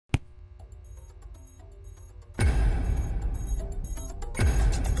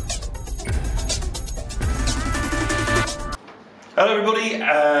Hello everybody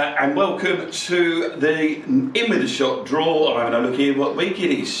and welcome to the In With A Shot draw. I'm having a look here what week it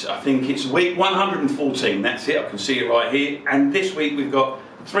is. I think it's week 114, that's it, I can see it right here. And this week we've got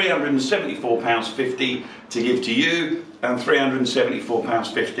 £374.50 to give to you and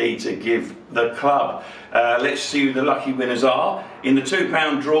 £374.50 to give the club. Let's see who the lucky winners are. In the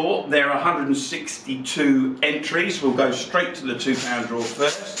 £2 draw there are 162 entries. We'll go straight to the £2 draw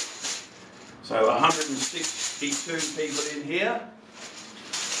first. So 162 people in here.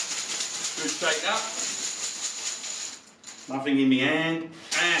 Good shake up. Nothing in my hand.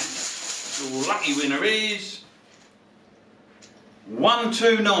 And your lucky winner is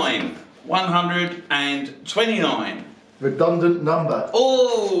 129. 129. Redundant number.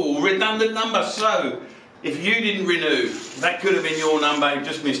 Oh, redundant number. So, if you didn't renew, that could have been your number. You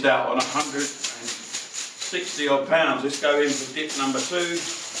just missed out on 160 odd pounds. Let's go in for dip number 2.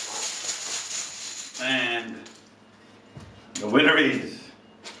 And the winner is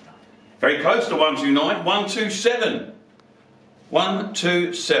very close to 129, 127.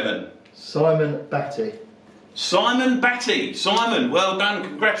 127. Simon Batty. Simon Batty. Simon, well done,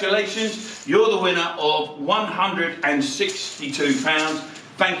 congratulations. You're the winner of £162.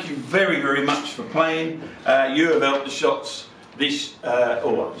 Thank you very, very much for playing. You have helped the shots this,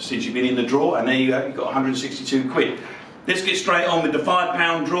 since you've been in the draw, and there you go, you've got 162 quid. Let's get straight on with the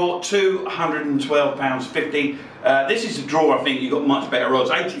 £5 draw, £212.50. This is a draw, I think you've got much better odds.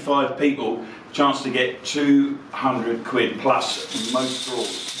 85 people, chance to get 200 quid plus most draws.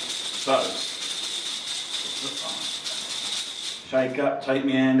 So, shake up, take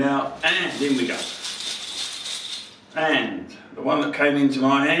my hand out, and in we go. And the one that came into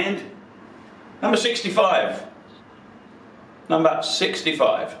my hand, number 65. Number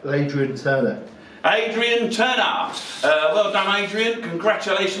 65. Adrian Turner. Adrian Turner. Well done, Adrian.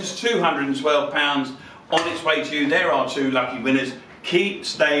 Congratulations, £212 on its way to you. There are 2 lucky winners. Keep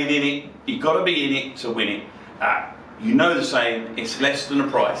staying in it. You've got to be in it to win it. You know the saying, it's less than the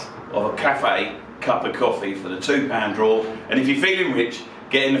price of a cafe cup of coffee for the £2 draw. And if you're feeling rich,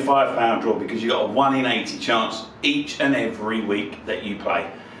 get in the £5 draw because you've got a 1 in 80 chance each and every week that you play.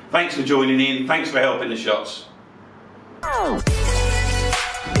 Thanks for joining in. Thanks for helping the shots.